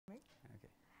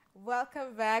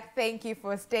Welcome back. Thank you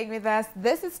for staying with us.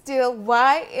 This is still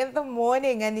Why in the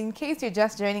Morning. And in case you're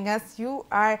just joining us, you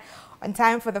are on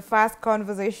time for the first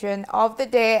conversation of the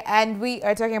day. And we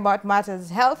are talking about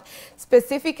matters health,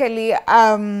 specifically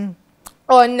on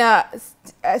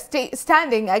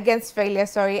standing against failure.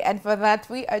 And for that,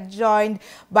 we are joined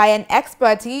by an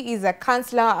expert. He is a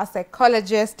counselor, a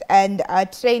psychologist, and a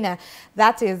trainer.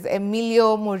 That is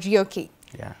Emilio Muriuki.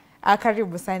 Yeah.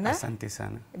 Karibu sana. Asante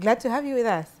sana. Glad to have you with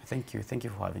us. Thank you. Thank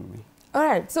you for having me. All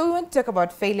right. So we want to talk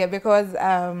about failure because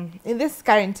in this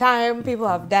current time, people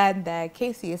have done their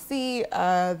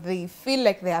KCSE. They feel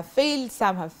like they have failed.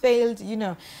 Some have failed, you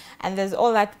know, and there's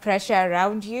all that pressure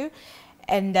around you.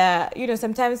 And, you know,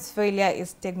 sometimes failure is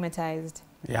stigmatized.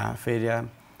 Yeah, failure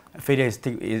is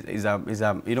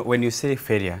you know, when you say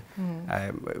failure,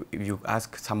 if you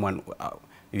ask someone,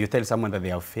 if you tell someone that they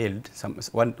have failed,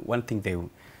 one thing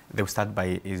they'll start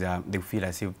by is they feel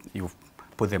as if you've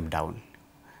put them down.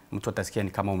 Mtu atasikia ni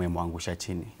kama umemwangusha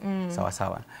chini. Sawa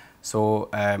sawa. So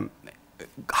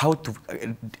how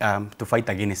to fight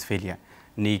against failure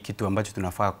ni kitu ambacho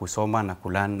tunafaa kusoma na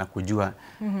kulearn na kujua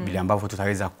vile ambavyo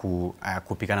tutaweza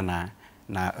kupigana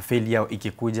na failure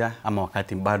ikikuja ama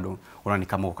wakati bado unaona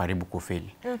kama uko karibu kufail.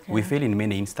 Okay. We fail in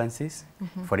many instances.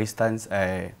 For instance,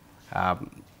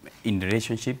 in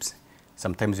relationships,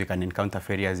 sometimes we can encounter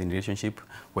failures in relationship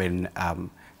when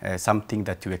something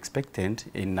that you expected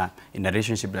in a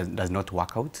relationship does not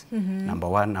work out. Number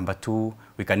one. Number two,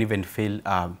 we can even fail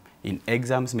in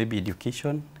exams, maybe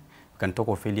education. We can talk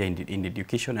of failure in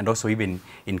education and also even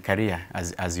in career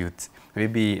as youth.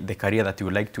 Maybe the career that you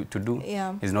would like to do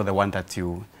is not the one that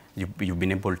you've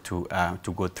been able to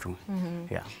go through.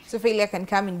 Yeah. So failure can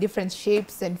come in different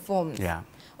shapes and forms. Yeah.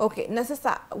 Okay,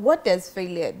 Nasasa, what does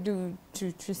failure do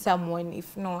to someone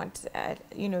if not,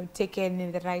 you know, taken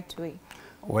in the right way?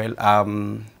 Well,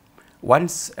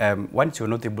 once you're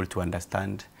not able to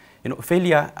understand, you know,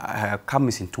 failure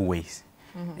comes in two ways.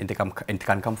 And it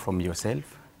can come from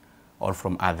yourself or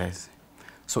from others.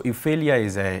 So if failure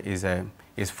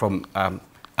is from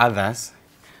others,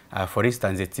 for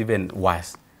instance, it's even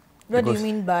worse. What do you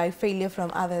mean by failure from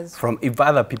others? If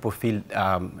other people feel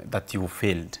that you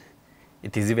failed,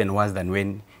 it is even worse than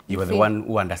when you are the one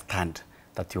who understand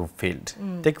that you failed.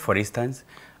 Take, for instance,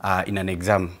 in an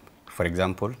exam, for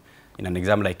example, in an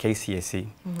exam like KCSE,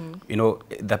 you know,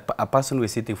 a person who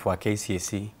is sitting for a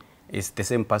KCSE is the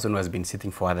same person who has been sitting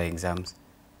for other exams,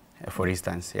 for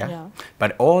instance, yeah?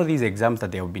 But all these exams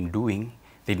that they have been doing,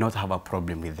 they do not have a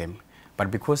problem with them.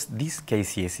 But because this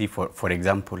KCSE, for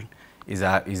example,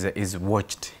 is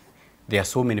watched, there are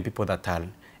so many people that are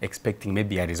expecting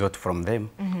maybe a result from them.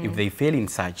 If they fail in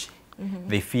such,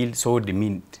 they feel so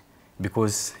demeaned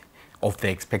because of the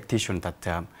expectation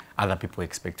that other people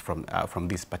expect from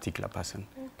this particular person.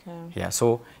 Okay. Yeah.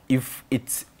 So if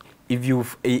you're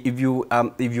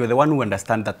the one who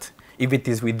understand that, if it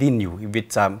is within you, if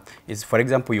it's is, for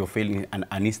example, you're failing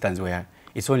an instance where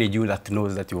it's only you that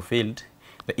knows that you failed,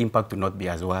 the impact will not be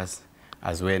as worse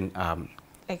as when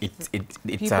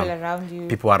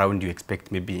people around you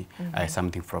expect maybe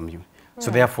something from you.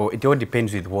 So therefore, it all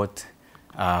depends with what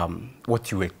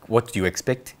you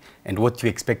expect and what you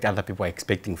expect other people are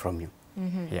expecting from you.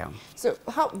 Yeah. So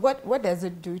what does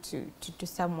it do to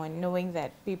someone knowing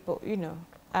that people, you know,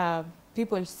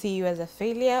 people see you as a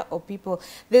failure, or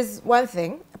there's one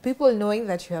thing, people knowing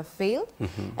that you have failed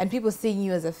and people seeing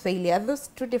you as a failure, are those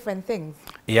two different things?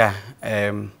 Yeah.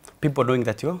 People knowing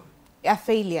that you're a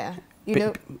failure. You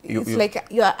know, it's like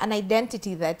you're an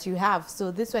identity that you have. So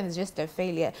this one is just a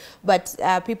failure. But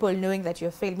people knowing that you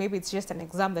have failed, maybe it's just an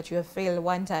exam that you have failed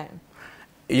one time.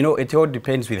 You know, it all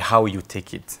depends with how you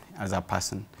take it as a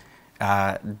person.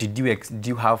 Do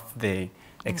you have the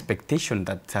expectation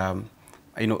that,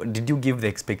 you know, did you give the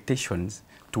expectations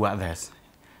to others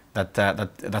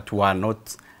that were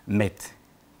not met?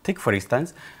 Take, for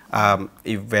instance,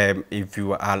 if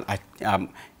you are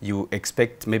you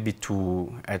expect maybe to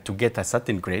get a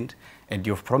certain grade, and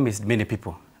you've promised many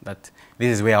people that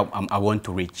this is where I want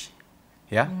to reach,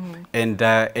 yeah, and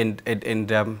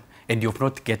you've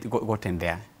not gotten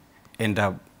there, and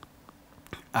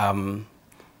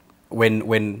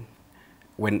when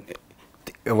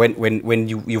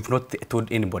you've not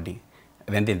told anybody,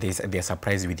 then they're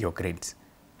surprised with your grades.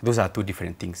 Those are two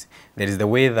different things. There is the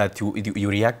way that you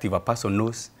react if a person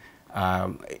knows,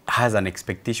 has an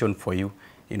expectation for you,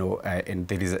 you know, and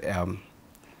there is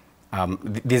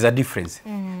there's a difference.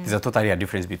 There's a totally a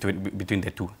difference between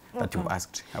the two that you've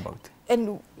asked about.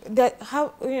 And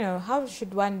how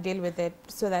should one deal with it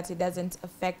so that it doesn't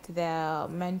affect their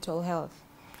mental health?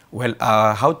 Well,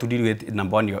 how to deal with it?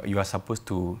 Number one, you are supposed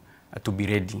to be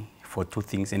ready for two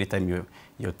things. Anytime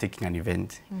you're taking an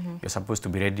event, you're supposed to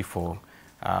be ready for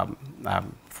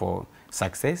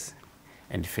success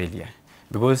and failure.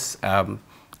 Because an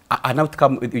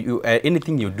outcome,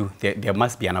 anything you do, there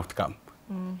must be an outcome,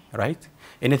 right?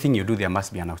 Anything you do, there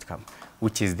must be an outcome,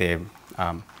 which is the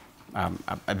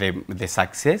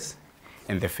success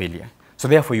and the failure. So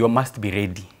therefore, you must be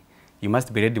ready. You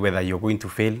must be ready whether you're going to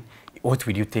fail. What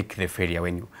will you take the failure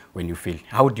when you fail?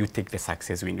 How do you take the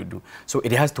success when you do? So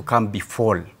it has to come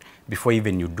before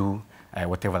even you do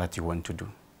whatever that you want to do.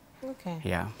 Okay.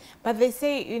 Yeah. But they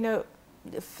say, you know,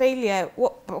 failure,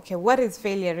 what is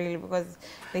failure really? Because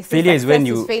they say failure is when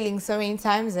you failing so many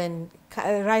times and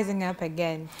rising up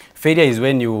again. Failure is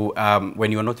when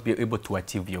you're not able to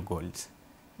achieve your goals.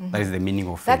 That is the meaning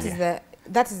of failure.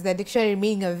 That is the dictionary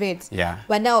meaning of it. Yeah.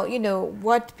 But now, you know,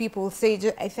 what people say,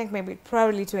 I think maybe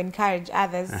probably to encourage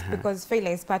others, because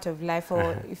failure is part of life.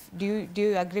 Or do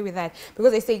you agree with that?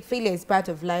 Because they say failure is part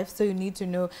of life, so you need to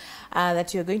know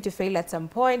that you're going to fail at some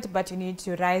point, but you need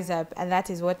to rise up, and that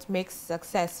is what makes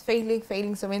success.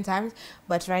 Failing so many times,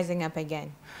 but rising up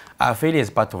again. Failure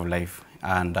is part of life,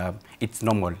 and it's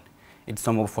normal. It's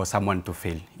normal for someone to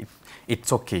fail.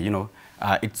 It's okay, you know.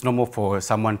 It's normal for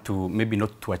someone to maybe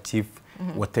not to achieve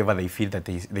whatever they feel that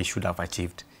they should have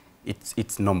achieved.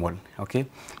 It's normal, okay?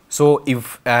 So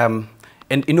if, and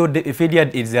you know, the failure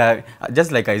is,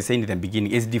 just like I said in the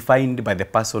beginning, is defined by the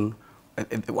person,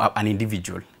 an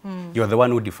individual. You're the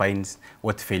one who defines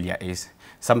what failure is.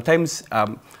 Sometimes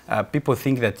people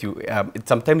think that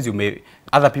sometimes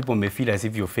other people may feel as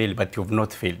if you failed, but you've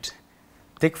not failed.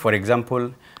 Take, for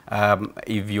example,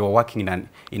 if you're working in an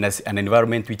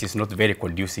environment which is not very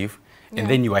conducive, and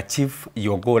then you achieve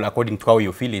your goal according to how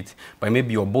you feel it, but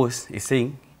maybe your boss is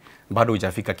saying, bado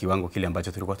hujafika kiwango kile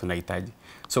ambacho tulikuwa tunahitaji.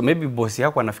 So maybe boss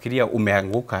yako anafikiria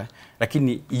umeanguka,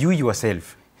 lakini you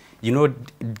yourself, you know,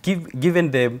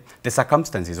 given the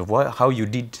circumstances of how you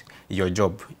did your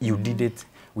job, you did it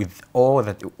with all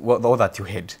that you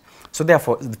had. So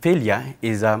therefore, the failure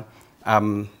is you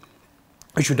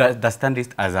should understand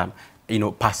it as you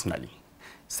know, personally.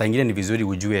 Saa ingine ni vizuri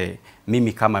ujue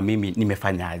mimi kama mimi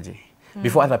nimefanya aje.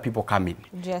 Before other people come in.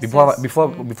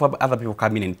 Before other people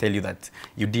come in and tell you that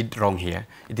you did wrong here,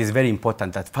 it is very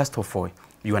important that first of all,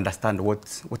 you understand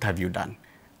what have you done.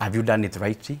 Have you done it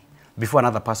rightly? Before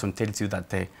another person tells you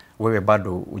that wewe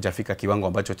bado hujafika kiwango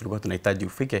ambacho tulikuwa tunahitaji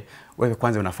ufike, wewe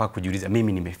kwanza unafaa kujiuliza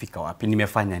mimi nimefika wapi?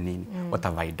 Nimefanya nini? What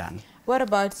have I done? What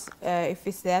about if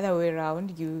it's the other way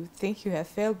around? You think you have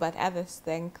failed, but others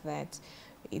think that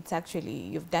it's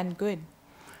actually you've done good.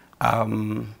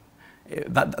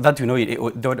 That you know,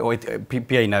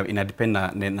 pia ina depend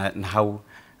on how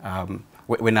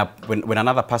when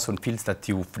another person feels that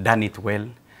you've done it well,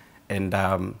 and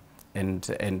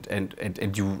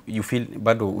you feel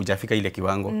bado hujafika ile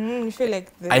kiwango. You feel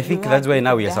like I think that's why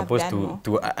now we are supposed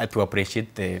to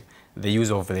appreciate the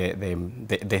use of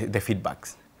the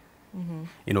feedbacks.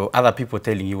 You know, other people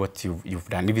telling you what you've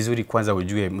done. Ni vizuri kwanza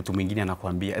ujue mtu mwingine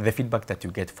anakuambia the feedback that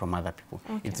you get from other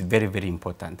people. Okay. It's very, very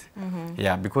important.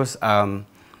 Yeah, because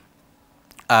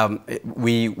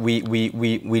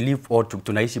we live all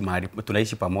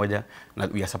tunaishi pamoja, na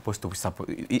we are supposed to support.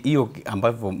 Hiyo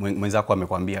ambavyo mwenzako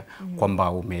amekwambia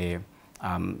kwamba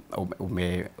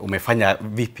umefanya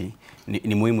vipi,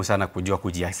 ni muhimu sana kujua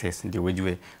kujiassess ndio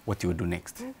ujue what you do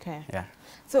next. Okay. Yeah.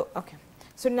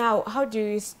 So now, how do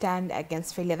you stand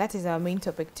against failure? That is our main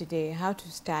topic today, how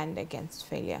to stand against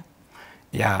failure.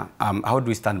 Yeah, how do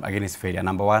we stand against failure?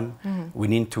 Number one, we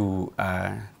need to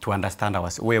understand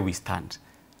where we stand.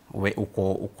 What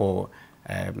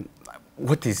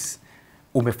is,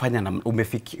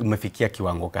 umefikia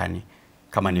kiwango gani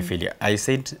kama ni failure. I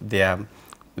said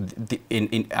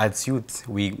as youth,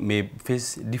 we may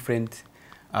face different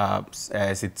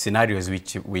scenarios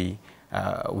which we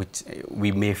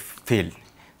may fail.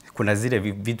 Kuna zile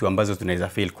vitu ambazo tunaweza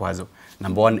fail kwazo.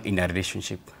 Number one, in a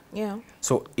relationship. Yeah.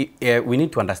 So we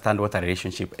need to understand what a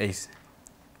relationship is.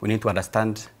 We need to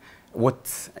understand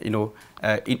what, you know,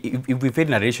 if we fail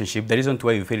in a relationship, the reason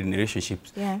why we fail in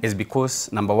relationships is because,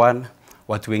 number one,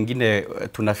 watu wengine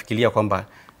tunafikiria kwamba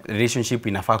relationship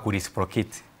inafaa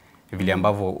kureciprocate. Vile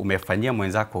ambavyo umefanyia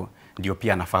mwenzako ndio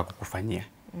pia anafaa kukufanyia.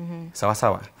 Sawa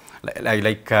sawa.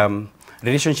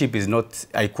 Relationship is not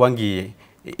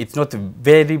it's not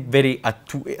very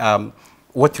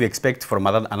what you expect from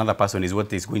another person is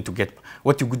what is going to get,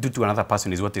 what you do to another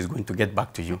person is what is going to get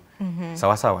back to you.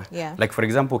 Sawa sawa. Yeah. Like for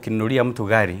example, ukinunulia mtu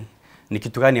gari, ni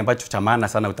kitu gani ambacho cha maana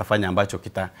sana utafanya ambacho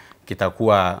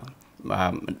kitakuwa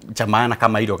cha maana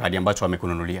kama hilo gari ambacho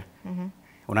amekununulia.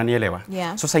 Unanielewa?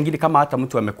 Yeah. So sasa ingine kama hata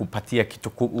mtu amekupatia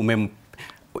kitu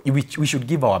we should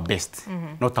give our best,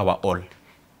 not our all.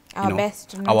 Our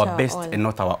best, not our our best all. and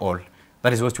not our all.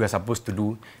 That is what we are supposed to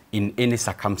do in any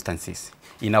circumstances,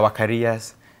 in our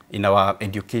careers, in our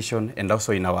education, and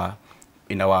also in our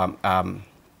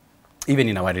even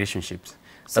in our relationships.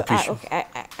 So okay,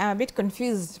 I'm a bit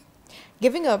confused.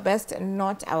 Giving our best and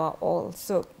not our all.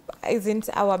 So isn't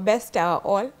our best our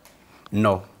all?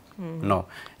 No, no.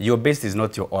 Your best is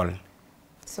not your all.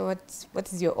 So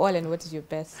what is your all and what is your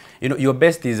best? You know, your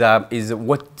best is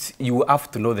what you have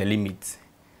to know the limit,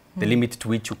 the limit to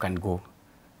which you can go.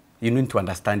 You need to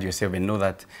understand yourself and know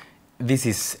that this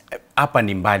is hapa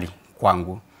ni mbali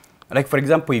kwangu. Like for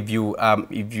example, if you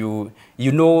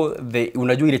know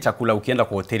unajua ile chakula ukienda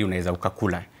kwa hoteli unaweza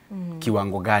ukakula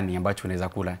kiwango gani ambacho unaweza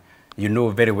kula. You know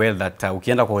very well that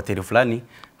ukienda kwa hoteli fulani,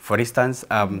 for instance,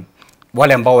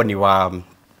 wale ambao ni wa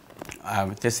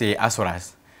let's say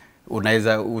Asoras,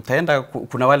 utaenda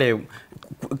kuna wale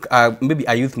maybe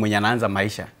a youth mwenye anaanza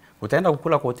maisha, utaenda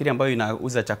kukula kwa hoteli ambayo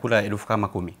inauza chakula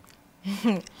 10,000.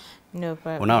 No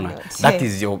problem. Unaona?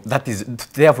 That is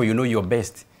therefore you know your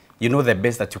best. You know the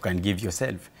best that you can give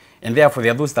yourself. And therefore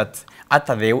there are those that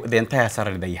after the entire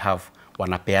salary they have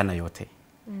wanapeana yote.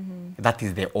 That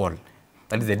is the all.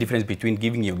 That is the difference between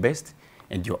giving your best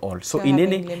and your all. So in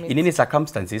any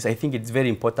circumstances, I think it's very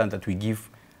important that we give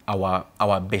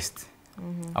our best.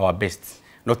 Our best,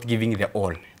 not giving the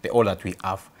all that we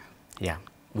have. Yeah,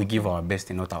 we give our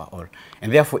best and not our all.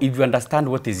 And therefore, if you understand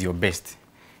what is your best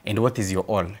and what is your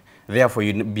all, therefore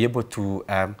you'll be able to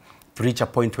reach a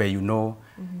point where you know,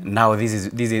 now this is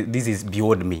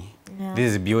beyond me. Yeah.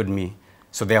 This is beyond me.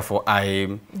 So therefore,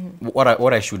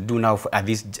 what I should do now at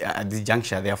this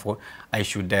juncture, therefore, I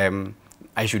should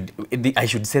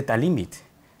set a limit.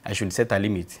 I should set a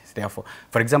limit. Therefore,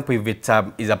 for example, if it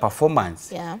is a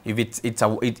performance, yeah. if it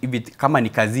kama ni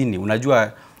kazini,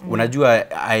 unajua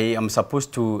I am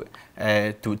supposed to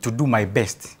do my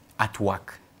best at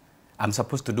work. I'm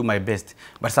supposed to do my best,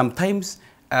 but sometimes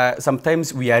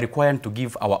we are required to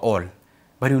give our all,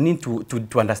 but you need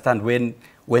to understand when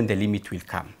the limit will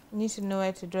come. You need to know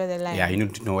where to draw the line. Yeah, you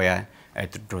need to know where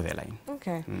to draw the line.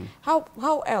 Okay.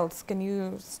 How else can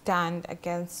you stand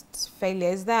against failure?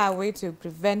 Is there a way to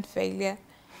prevent failure?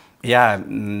 Yeah,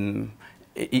 we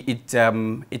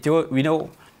know,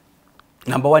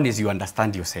 number one is you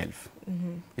understand yourself.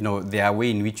 You know, there are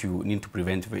ways in which you need to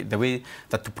prevent the way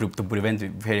that to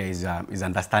prevent failure is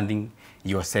understanding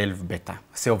yourself better,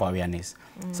 self-awareness.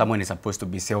 Someone is supposed to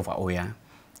be self-aware,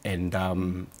 and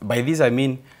by this I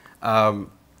mean,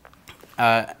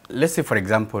 let's say for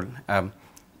example,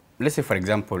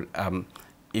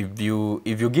 if you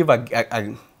give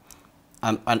an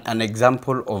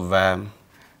example of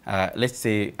let's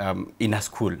say in a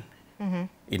school,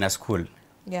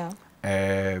 yeah.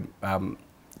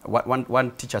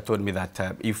 One teacher told me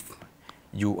that if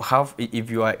you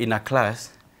are in a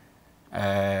class,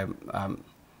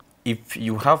 if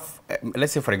you have,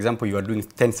 let's say for example, you are doing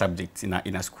 10 subjects in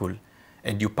a school,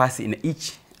 and you pass in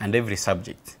each and every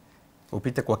subject,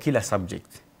 upite kwa kila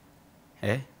subject,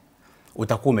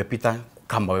 utakuwa umepita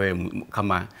kama wewe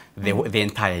kama the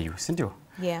entire you, si ndio?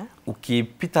 Yeah.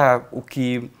 Ukipita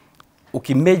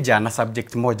ukimejor na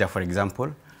subject moja, for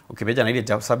example, ukimejor na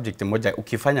ile subject moja,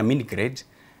 ukifanya mini grade,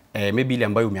 maybe ile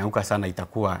ambayo umeanguka sana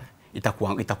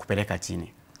itakupeleka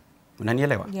chini.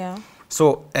 Unanielewa? Yeah.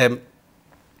 So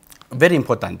very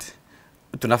important,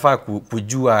 tunafaa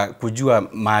kujua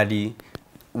mali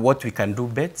what we can do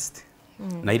best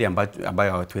na ile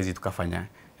ambayo hatuwezi tukafanya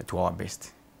to our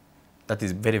best. That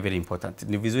is very, very important.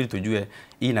 Ni vizuri tujue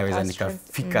hii inaweza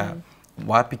nikafika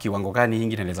wapi, kiwango gani, hii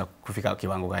ingine inaweza kufika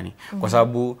kiwango gani. Kwa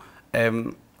sababu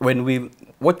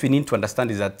what we need to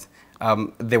understand is that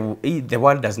the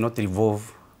world does not revolve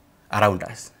around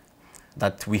us.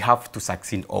 That we have to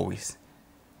succeed always.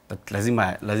 That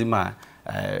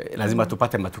lazima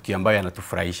tupate matukio ambayo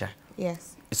yanatufurahisha.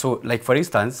 Yes. So like for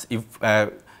instance, if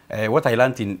what I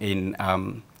learned in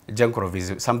Jankorov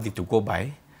is something to go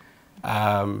by.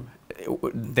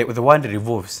 The world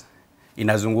revolves,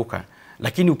 inazunguka,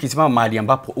 lakini ukisimama mahali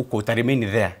ambapo uko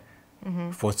utaremain there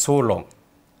for so long.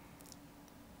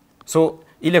 So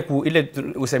ile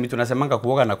usemi tunasemanga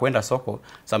kuoga na kwenda soko,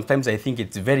 sometimes I think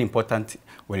it's very important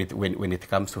when it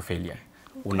comes to failure.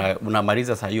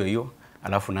 Unamaliza saa hiyo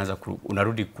alafu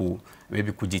unarudi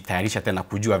maybe kujitayarisha tena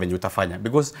kujua venye utafanya,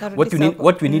 because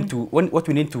what we need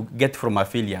to get from a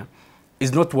failure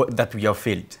is not that we have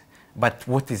failed, but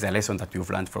what is the lesson that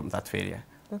you've learned from that failure.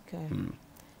 Okay.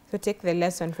 So take the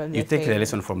lesson from the failure. You take the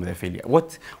lesson from the failure.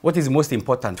 What is most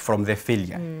important from the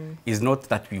failure is not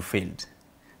that you failed,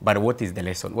 but what is the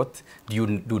lesson? What do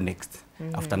you do next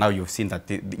after now you've seen that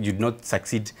you did not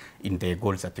succeed in the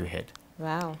goals that you had?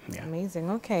 Wow, Yeah. amazing.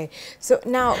 Okay, so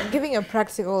now giving a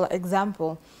practical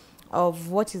example of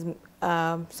what is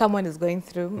someone is going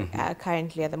through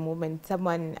currently at the moment.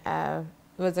 Someone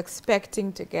was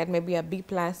expecting to get maybe a B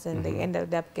plus and they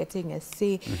ended up getting a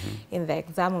C in the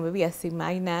exam, or maybe a C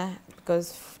minor,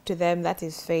 because to them that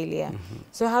is failure.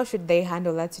 So how should they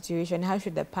handle that situation? How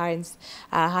should the parents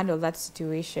handle that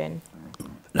situation?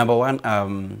 Number one,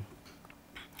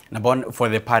 for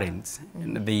the parents,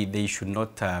 they should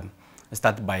not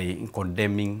start by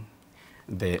condemning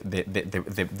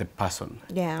the person,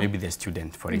 maybe the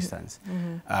student, for instance,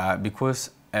 because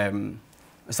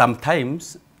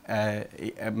sometimes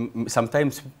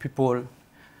people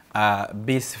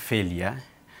base failure,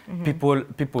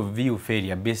 people view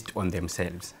failure based on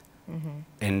themselves,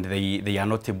 and they are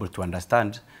not able to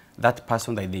understand that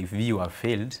person that they view have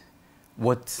failed,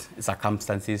 what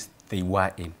circumstances they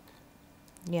were in.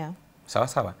 Yeah. Sawa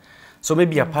sawa. So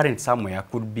maybe a parent somewhere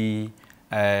could be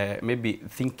maybe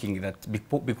thinking that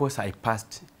because I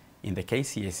passed in the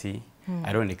KCSE,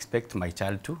 I don't expect my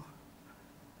child to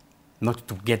not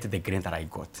to get the grade that I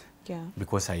got,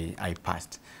 because I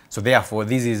passed. So therefore,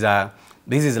 this is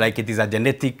like it is a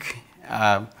genetic.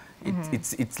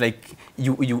 It's like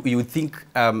you think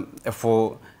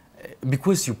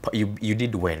because you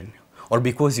did well, or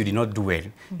because you did not do well,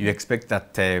 you expect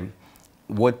that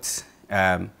what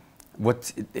the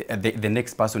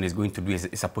next person is going to do is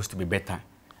supposed to be better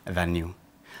than you.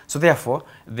 So therefore,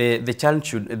 the child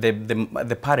should,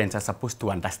 the parents are supposed to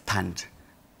understand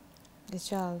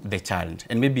the child,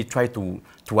 and maybe try to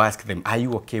ask them, are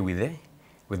you okay with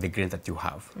the grade that you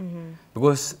have?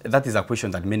 Because that is a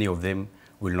question that many of them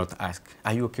will not ask.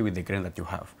 Are you okay with the grade that you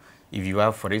have? If you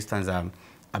have, for instance, a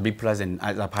B plus, and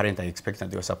as a parent I expect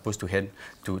that you're supposed to have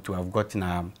gotten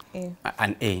an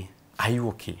A, are you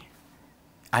okay?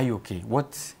 Are you okay?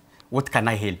 What can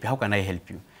I help you? How can I help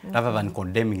you? Rather than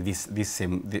condemning this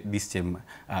same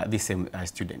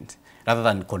student, rather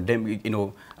than condemning,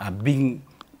 being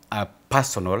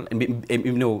personal,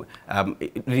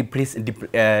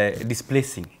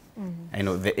 displacing,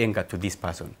 the anger to this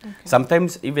person.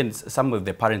 Sometimes even some of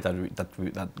the parents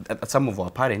some of our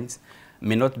parents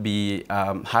may not be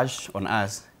harsh on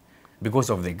us because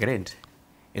of the grade.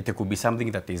 It could be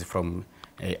something that is from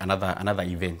another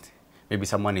event. Maybe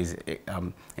someone is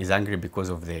angry because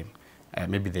of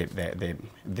maybe the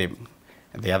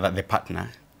partner,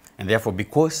 and therefore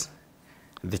because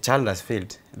the child has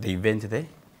failed, they vent the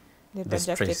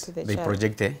stress. They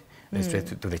project the stress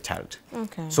to the child.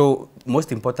 So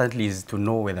most importantly is to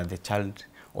know whether the child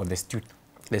or the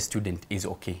student is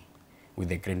okay with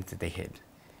the grades that they had.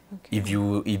 If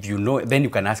you know, then you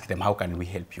can ask them, how can we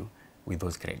help you with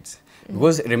those grades?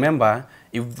 Because remember,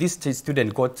 if this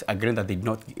student got a grade that they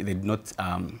did not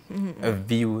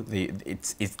view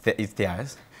it's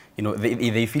theirs,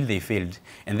 they feel they failed,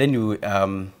 and then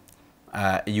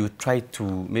you try to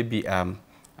maybe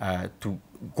to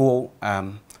go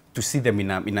to see them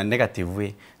in a negative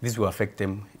way, this will affect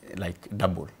them like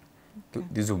double.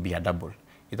 This will be a double.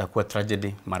 Itakuwa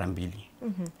tragedy mara mbili.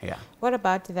 Yeah. What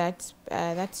about that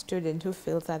student who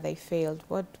feels that they failed?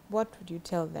 What would you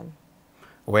tell them?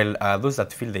 Well, those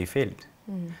that feel they failed,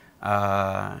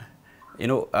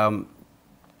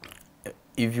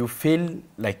 if you feel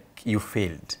like you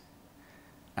failed,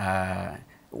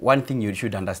 one thing you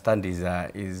should understand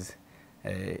is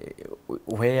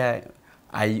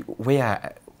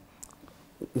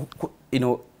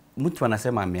mtu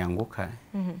anasema ameanguka.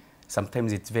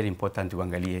 Sometimes it's very important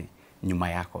uangalie nyuma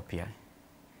yako pia,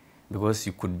 because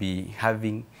you could be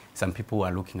having some people who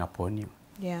are looking upon you.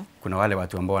 Kuna wale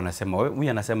watu ambao wanasema huyu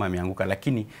anasema ameanguka,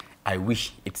 lakini I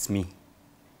wish it's me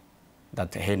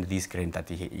that had this grade that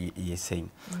he is saying.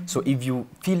 So if you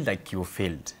feel like you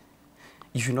failed,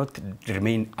 you should not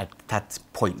remain at that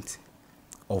point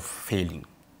of failing.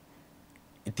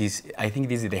 I think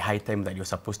this is the high time that you're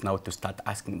supposed now to start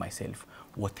asking myself,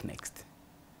 what next?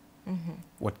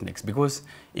 What next? Because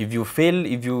if you fail,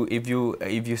 if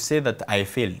you say that I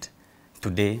failed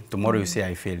today, tomorrow you say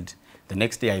I failed, the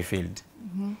next day I failed.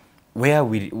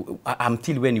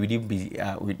 Until when will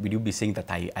you be saying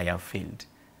that I have failed?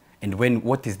 And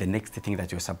what is the next thing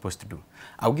that you're supposed to do?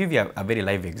 I'll give you a very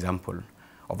live example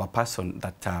of a person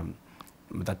that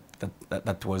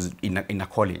was in a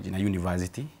college, in a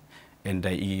university, and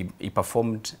he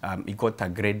performed, he got a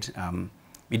grade,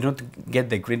 he did not get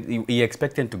the grade, he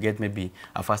expected to get maybe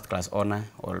a first class honor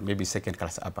or maybe second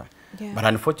class upper. But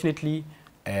unfortunately,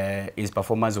 his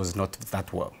performance was not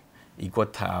that well. He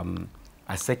got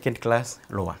a second class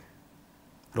lower.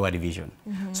 lower division.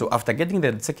 So after getting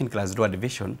the second class lower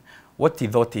division, what he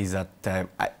thought is that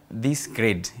this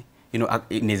grade, you know,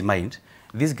 in his mind,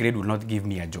 this grade will not give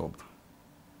me a job.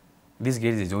 This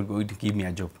grade is not going to give me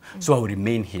a job. So I will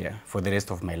remain here for the rest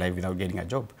of my life without getting a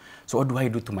job. So what do I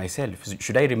do to myself?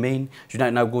 Should I remain? Should I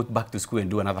now go back to school and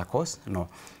do another course? No.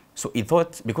 So he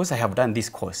thought, because I have done this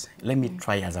course, let me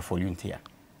try as a volunteer.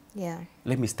 Yeah.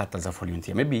 Let me start as a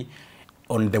volunteer. Maybe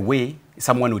on the way,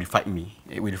 someone will find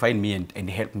me and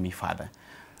help me further.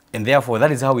 And therefore,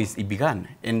 that is how it began.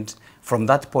 And from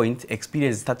that point,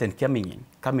 experience started coming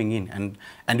in, and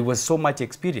it was so much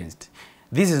experienced.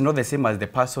 This is not the same as the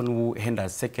person who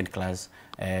handles second class,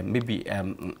 maybe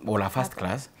or a first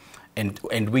class,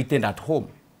 and waited at home.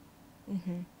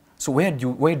 So what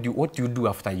do you do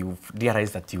after you've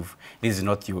realized that this is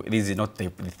not the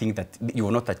thing that you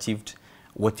have not achieved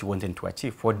what you wanted to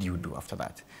achieve? What do you do after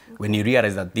that? When you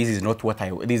realize that this is not what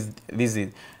this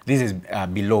is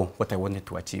below what I wanted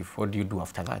to achieve, what do you do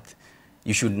after that?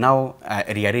 You should now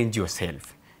rearrange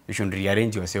yourself. You should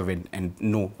rearrange yourself and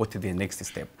know what is the next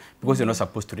step, because you're not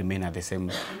supposed to remain at the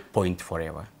same point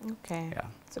forever. Okay. Yeah.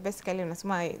 So basically,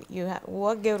 unasema you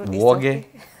woge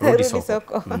rudi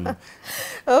soko.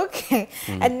 Okay.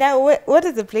 And now, what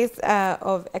is the place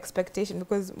of expectation?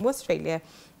 Because most failure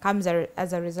comes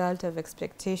as a result of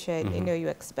expectation. You know,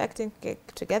 you're expecting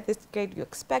to get this grade, you're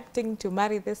expecting to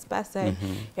marry this person,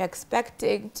 you're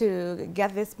expecting to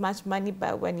get this much money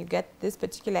by when you get this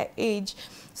particular age.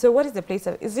 So what is the place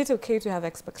of, is it okay to have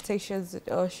expectations,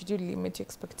 or should you limit your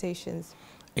expectations?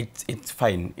 It's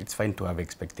fine. It's fine to have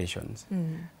expectations,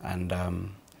 and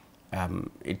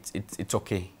it's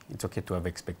okay. It's okay to have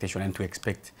expectation and to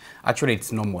expect. Actually,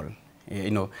 it's normal.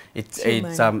 You know, it's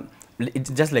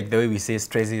just like the way we say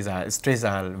stress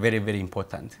are very, very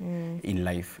important in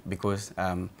life, because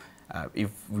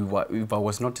if I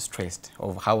was not stressed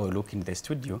of how I look in the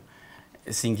studio,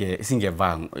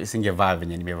 singevaa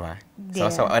venye nimevaa.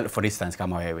 Sasa for instance,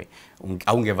 kama wewe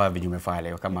aungevaa venye umevaa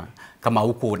leo, kama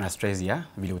uko na stress ya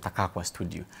vile utakaa kwa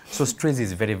studio. So stress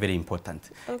is very, very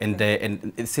important. Okay.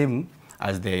 And same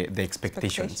as the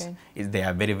expectations, they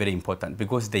are very, very important,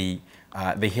 because they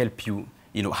help you,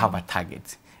 you know, have a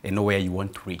target and know where you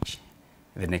want to reach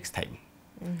the next time.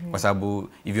 Because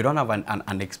if you don't have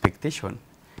an expectation,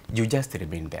 you just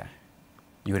remain there.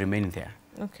 You remain there.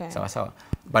 Okay. So,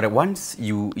 but once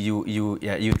you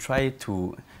try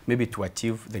to maybe to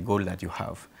achieve the goal that you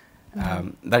have,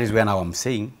 that is where now I'm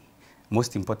saying,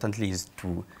 most importantly is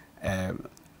to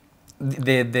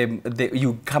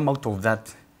you come out of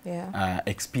that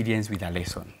experience with a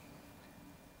lesson.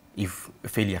 If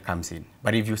failure comes in,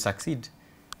 but if you succeed,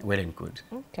 well and good.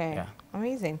 Okay. Yeah.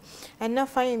 Amazing. And now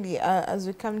finally, as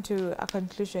we come to a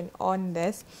conclusion on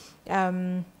this,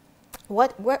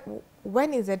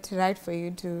 when is it right for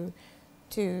you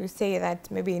to say that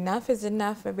maybe enough is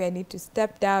enough, maybe I need to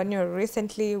step down? You know,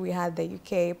 recently we had the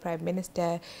UK Prime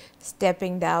Minister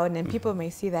stepping down, and people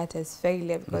may see that as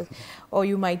failure, because, or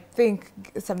you might think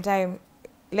sometimes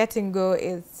letting go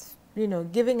is, you know,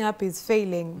 giving up is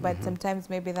failing, but sometimes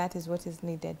maybe that is what is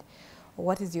needed.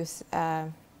 What is your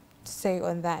say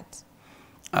on that?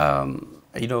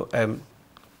 You know,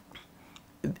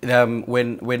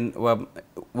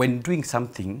 when doing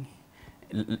something,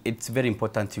 it's very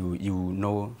important you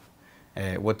know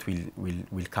what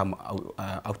will come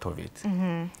out of it.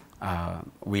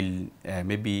 Will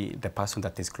maybe the person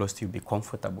that is close to you be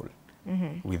comfortable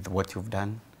with what you've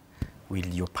done? Will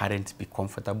your parents be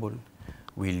comfortable?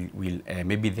 Will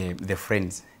maybe the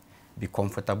friends be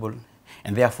comfortable?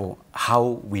 And therefore, how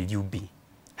will you be?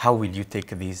 How will you take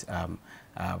this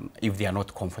if they are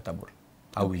not comfortable?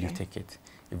 How will you take it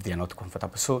if they are not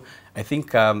comfortable? So I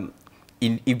think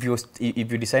if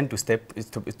you decide to step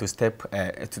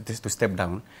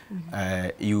down,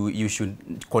 you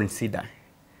should consider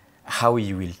how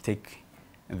you will take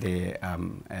the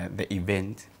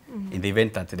event in the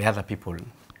event that the other people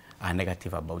are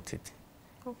negative about it.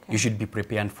 Okay. You should be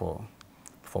prepared for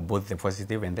both the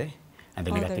positive and the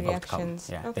negative outcome.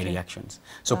 Yeah, the reactions.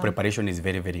 So preparation is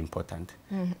very, very important.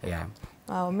 Yeah.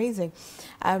 Wow, amazing.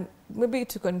 Maybe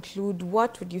to conclude,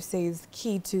 what would you say is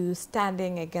key to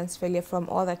standing against failure from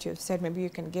all that you've said? Maybe you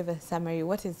can give a summary.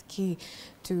 What is key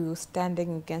to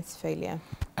standing against failure?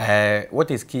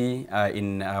 What is key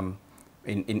in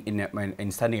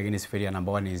standing against failure,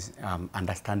 number one is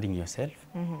understanding yourself.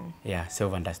 Yeah,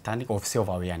 self-understanding, of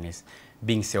self-awareness,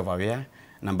 being self-aware.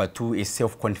 Number two is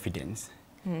self-confidence.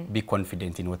 Be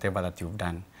confident in whatever that you've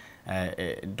done.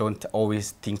 Don't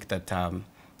always think that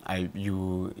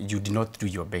you did not do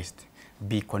your best.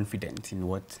 Be confident in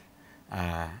what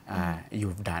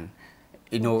you've done.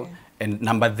 You know, and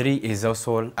number 3 is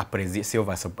also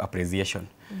self-appreciation.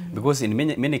 Because in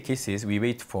many cases, we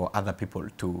wait for other people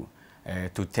to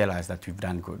tell us that we've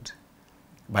done good.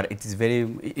 But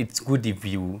it's good if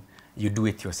you do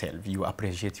it yourself. You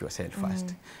appreciate yourself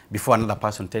first before another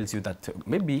person tells you that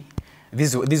maybe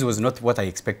this was not what I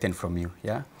expected from you.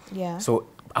 Yeah. Yeah. So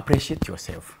appreciate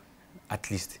yourself,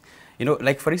 at least. You know,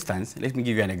 like for instance, let me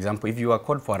give you an example. If you are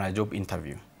called for a job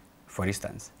interview, for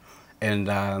instance, and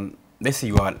let's say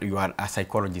you are a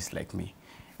psychologist like me,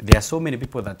 there are so many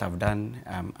people that have done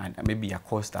maybe a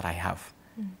course that I have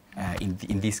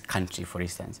in this country, for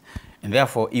instance, and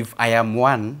therefore, if I am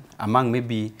one among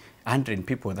maybe 100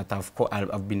 people that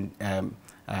have been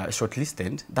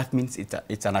shortlisted, that means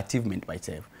it's an achievement by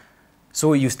itself.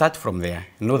 So you start from there.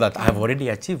 Know that I've already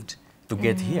achieved to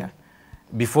get here.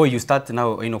 Before you start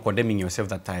now, you know, condemning yourself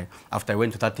that after I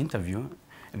went to that interview,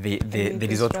 the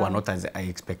results were not as I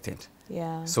expected.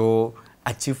 Yeah. So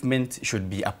achievement should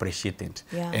be appreciated.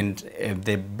 Yeah. And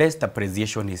the best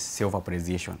appreciation is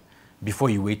self-appreciation. Before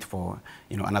you wait for,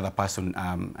 you know, another person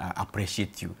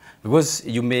appreciate you, because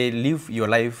you may live your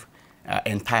life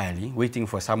entirely waiting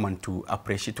for someone to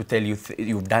appreciate, to tell you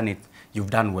you've done it,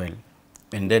 you've done well,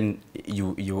 and then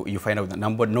you find out that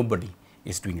nobody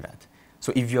is doing that.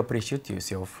 So if you appreciate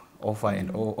yourself over and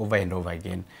over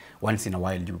again, once in a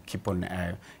while you keep on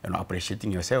you know,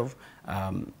 appreciating yourself,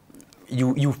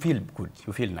 you feel good,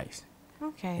 you feel nice.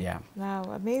 Okay. Yeah. Wow,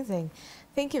 amazing.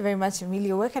 Thank you very much,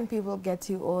 Emilio. Where can people get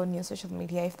you on your social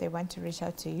media if they want to reach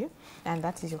out to you? And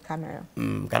that is your camera.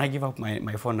 Can I give out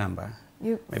my phone number?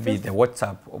 Maybe the free.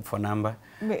 WhatsApp phone number.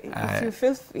 If you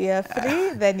feel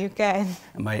free, then you can.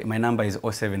 My number is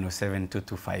 0707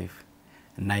 225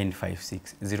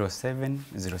 956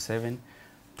 0707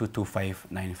 225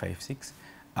 956.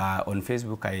 On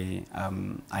Facebook,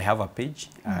 I have a page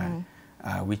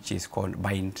which is called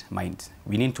Mind Minds.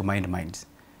 We need to mind minds.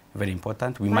 Very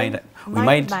important. We mind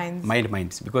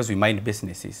minds, because we mind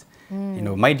businesses. You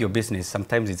know, mind your business.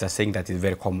 Sometimes it's a saying that is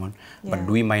very common, but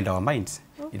do we mind our minds?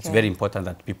 Okay. It's very important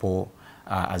that people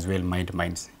as well mind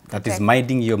minds. That is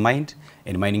minding your mind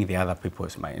and minding the other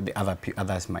people's mind, the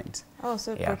others' minds. Oh,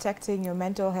 so protecting your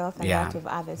mental health and that of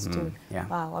others too. Yeah.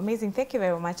 Wow, amazing. Thank you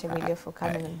very much, Emilio, for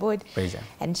coming on board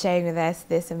and sharing with us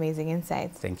this amazing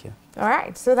insights. Thank you. All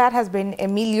right, so that has been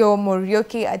Emilio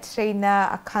Muriuki, a trainer,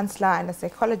 a counselor, and a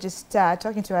psychologist,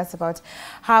 talking to us about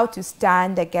how to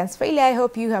stand against failure. I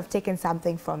hope you have taken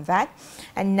something from that.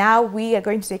 And now we are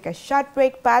going to take a short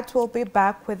break, but we'll be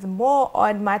back with more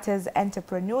on matters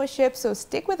entrepreneurship. So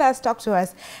stick with us, talk to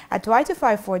us at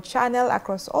Y254 channel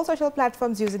across all social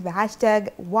platforms using the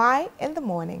hashtag Y in the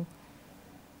morning.